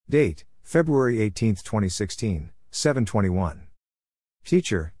Date, February 18, 2016, 7:21.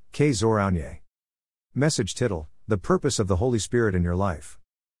 Teacher, K. Zoraunye. Message title, The Purpose of the Holy Spirit in Your Life.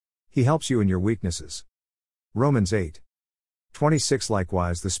 He helps you in your weaknesses. Romans 8:26.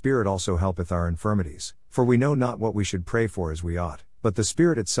 Likewise the Spirit also helpeth our infirmities, for we know not what we should pray for as we ought, but the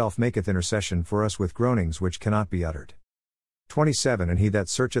Spirit itself maketh intercession for us with groanings which cannot be uttered. 27. And he that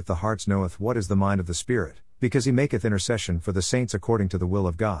searcheth the hearts knoweth what is the mind of the Spirit, because he maketh intercession for the saints according to the will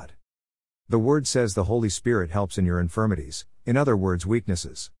of God. The word says the Holy Spirit helps in your infirmities, in other words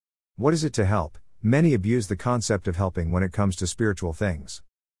weaknesses. What is it to help? Many abuse the concept of helping when it comes to spiritual things.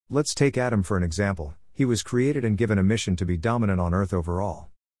 Let's take Adam for an example. He was created and given a mission to be dominant on earth over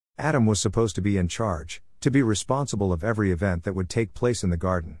all. Adam was supposed to be in charge, to be responsible of every event that would take place in the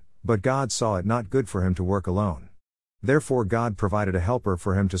garden, but God saw it not good for him to work alone. Therefore God provided a helper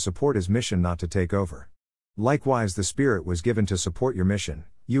for him to support his mission, not to take over. Likewise the Spirit was given to support your mission.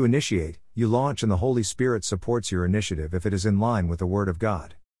 You initiate, you launch, and the Holy Spirit supports your initiative if it is in line with the Word of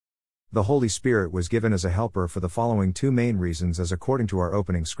God. The Holy Spirit was given as a helper for the following two main reasons as according to our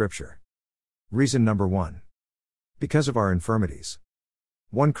opening scripture. Reason number 1. Because of our infirmities.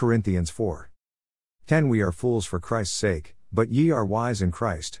 1 Corinthians 4:10. We are fools for Christ's sake, but ye are wise in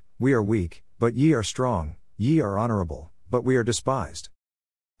Christ. We are weak, but ye are strong. Ye are honorable, but we are despised.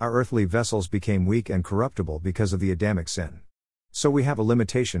 Our earthly vessels became weak and corruptible because of the Adamic sin. So we have a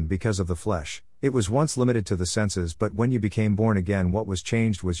limitation because of the flesh. It was once limited to the senses, but when you became born again, what was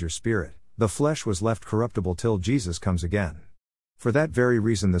changed was your spirit. The flesh was left corruptible till Jesus comes again. For that very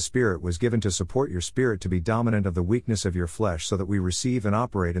reason the Spirit was given to support your spirit to be dominant of the weakness of your flesh, so that we receive and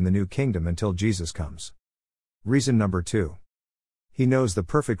operate in the new kingdom until Jesus comes. Reason number 2. He knows the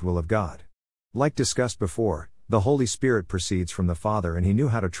perfect will of God. Like discussed before, the Holy Spirit proceeds from the Father, and he knew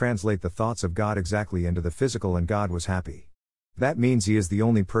how to translate the thoughts of God exactly into the physical, and God was happy. That means he is the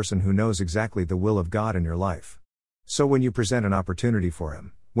only person who knows exactly the will of God in your life. So when you present an opportunity for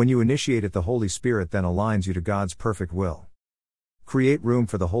him, when you initiate it, the Holy Spirit then aligns you to God's perfect will. Create room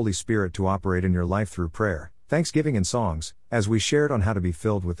for the Holy Spirit to operate in your life through prayer, thanksgiving, and songs, as we shared on how to be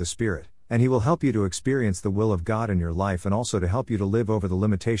filled with the Spirit, and he will help you to experience the will of God in your life, and also to help you to live over the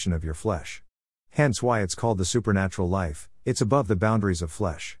limitation of your flesh. Hence why it's called the supernatural life. It's above the boundaries of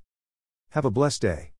flesh. Have a blessed day.